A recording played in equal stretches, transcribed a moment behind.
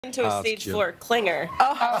Into a stage floor clinger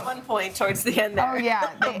at one point towards the end there. Oh, yeah.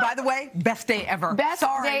 By the way, best day ever. Best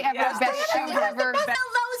day ever. Yeah. Best show ever. Those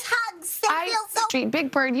hugs. They feel so... Big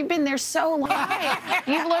Bird, you've been there so long.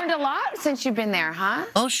 You've learned a lot since you've been there, huh?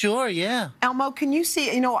 Oh, sure, yeah. Elmo, can you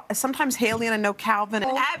see, sometimes Haley and I know Calvin.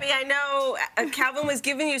 Abby, I know Calvin was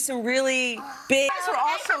giving you some really big... You guys are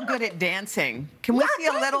also good at dancing. Can we see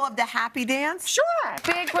a little of the happy dance? Sure.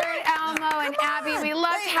 Big Bird, Elmo, and Abby, we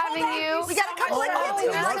loved having you. We got a couple of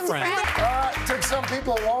kids. It took some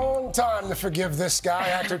people a long time to forgive this guy,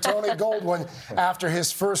 actor Tony Goldwyn, after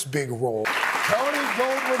his first big role. Tony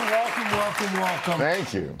Goldwyn, welcome.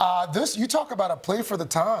 Thank you. You talk about a play for the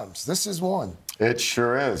times. This is one. It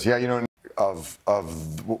sure is. Yeah, of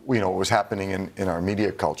what was happening in our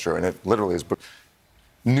media culture, and it literally is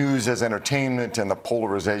news as entertainment and the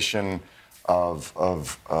polarization of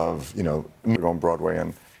on Broadway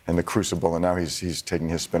and the Crucible, and now he's taking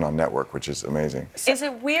his spin on network, which is amazing. Is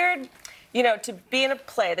it weird, to be in a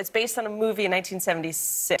play that's based on a movie in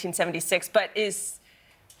 1976, but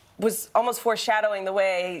was almost foreshadowing the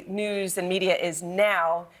way news and media is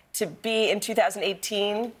now, to be in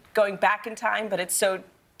 2018, going back in time, but it's so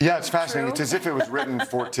Yeah, it's fascinating. true. It's as if it was written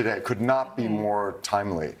for today. It could not be more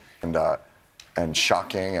timely and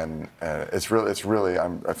shocking, and it's really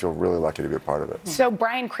I feel really lucky to be a part of it. So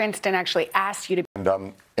Bryan Cranston actually asked you to...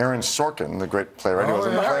 And Aaron Sorkin, the great playwright, who's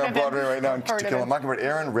on Broadway right now, To Kill a Mockingbird.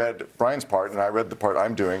 Aaron read Brian's part, and I read the part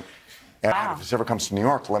I'm doing. And if this ever comes to New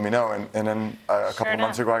York, let me know. And then a couple of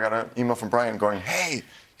months ago, I got an email from Brian going, "Hey, you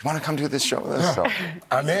want to come do this show with us?" So,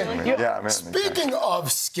 I'm in. yeah, I'm in. Speaking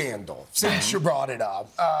of scandal, since you brought it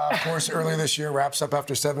up, of course, earlier this year, wraps up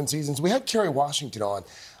after 7 seasons. We had Kerry Washington on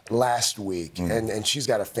last week, and she's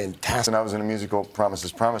got a fantastic... And I was in a musical,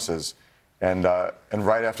 Promises, and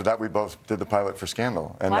right after that, we both did the pilot for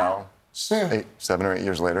Scandal. And now, 7 or 8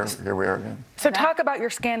 years later, here we are again. So talk about your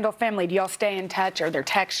Scandal family. Do y'all stay in touch? Are there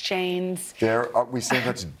text chains? We stay in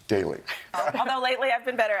touch daily. Although lately I've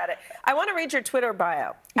been better at it. I want to read your Twitter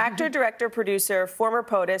bio. Actor, director, producer, former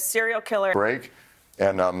POTUS, serial killer. Break.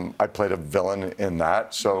 And I played a villain in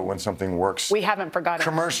that, so when something works... We haven't forgotten.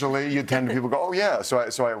 Commercially, you tend to people go, "Oh, yeah." So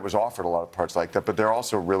I was offered a lot of parts like that, but they're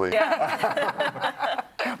also really... Yeah.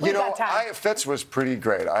 Fitz was pretty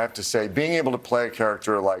great, I have to say. Being able to play a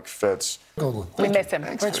character like Fitz... Goldwyn, We miss him.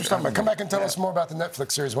 Thanks for stopping by. Come back and tell us more about the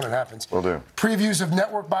Netflix series when it happens. Will do. Previews of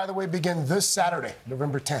Network, by the way, begin this Saturday,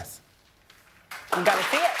 November 10th. You gotta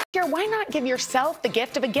see it. Here, why not give yourself the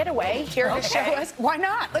gift of a getaway here to show us? Why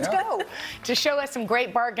not? Let's go. To show us some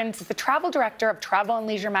great bargains is the travel director of Travel and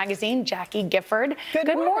Leisure magazine, Jackie Gifford.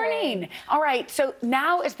 Good morning. All right, so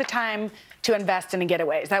now is the time to invest in a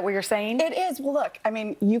getaway. Is that what you're saying? It is. Well, look, I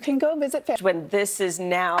mean, you can go visit family. When this is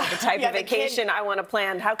now the type of vacation I want to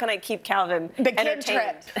plan, how can I keep Calvin the kid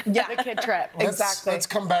entertained? trip. Yeah, the kid trip. Exactly. Let's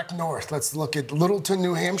come back north. Let's look at Littleton,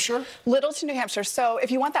 New Hampshire. Littleton, New Hampshire. So if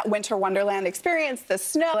you want that winter wonderland experience, the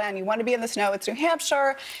snow, and you want to be in the snow, it's New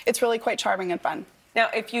Hampshire. It's really quite charming and fun. Now,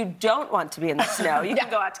 if you don't want to be in the snow, you can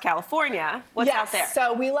go out to California. What's out there?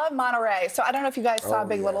 So we love Monterey. So I don't know if you guys saw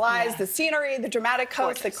Big Little Lies, the scenery, the dramatic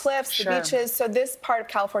coast, the cliffs, the beaches. So this part of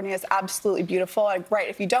California is absolutely beautiful. Right,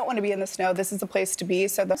 if you don't want to be in the snow, this is the place to be.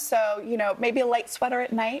 So maybe a light sweater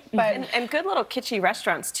at night. But and good little kitschy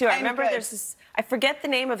restaurants, too. I remember there's this, I forget the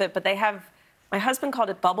name of it, but they have... My husband called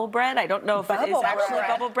it bubble bread. I don't know if it is actually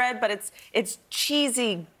bubble bread, but it's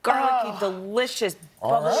cheesy, garlicky, delicious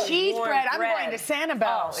bubble cheese bread. I'm going to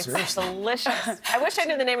Sanibel. Oh, it's delicious. I wish I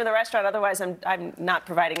knew the name of the restaurant. Otherwise, I'm not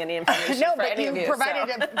providing any information for any of you. No, but you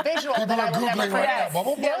provided a visual that I will never Googling right now. forget.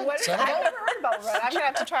 Bubble bread? I've never heard of bubble bread. I'm going to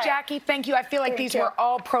have to try it. Jackie, thank you. I feel like these were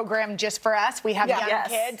all programmed just for us. We have young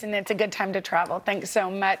kids, and it's a good time to travel. Thanks so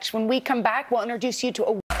much. When we come back, we'll introduce you to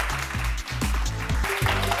a...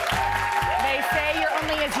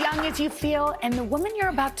 As young as you feel, and the woman you're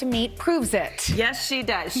about to meet proves it. Yes, she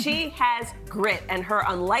does. She has grit, and her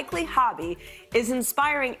unlikely hobby is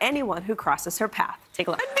inspiring anyone who crosses her path. Take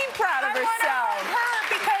a look. And be proud of herself. Her,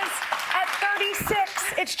 because at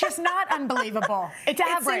 36, it's just not unbelievable. It's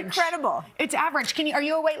average. It's incredible. It's average. Are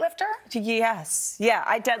you a weightlifter? Yes. Yeah,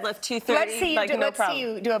 I deadlift 230. Let's see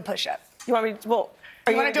you do a push-up. You want me to? Well.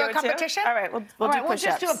 You want to do a competition? All right, we'll do push-ups. We'll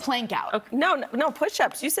just do a plank out. Okay. No,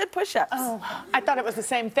 push-ups. You said push-ups. Oh, I thought it was the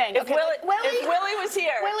same thing. If Willie was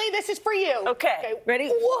here. Willie, this is for you. Okay. Ready?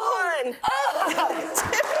 1. Oh. 2. 3. All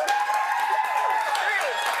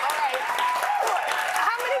right.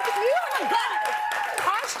 How many? You have a good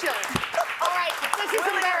posture. All right. This is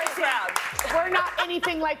embarrassing. We're not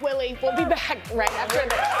anything like Willie. We'll be back right after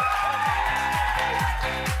this.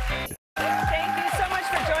 Thank you so much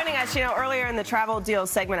for joining us. Trish, you know, earlier in the travel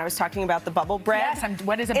deals segment, I was talking about the bubble bread. Yes,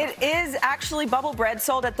 what is it? It is actually bubble bread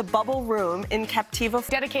sold at the Bubble Room in Captiva.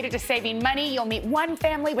 Dedicated to saving money, you'll meet one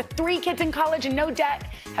family with 3 kids in college and no debt.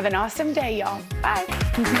 Have an awesome day, y'all.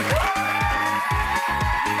 Bye.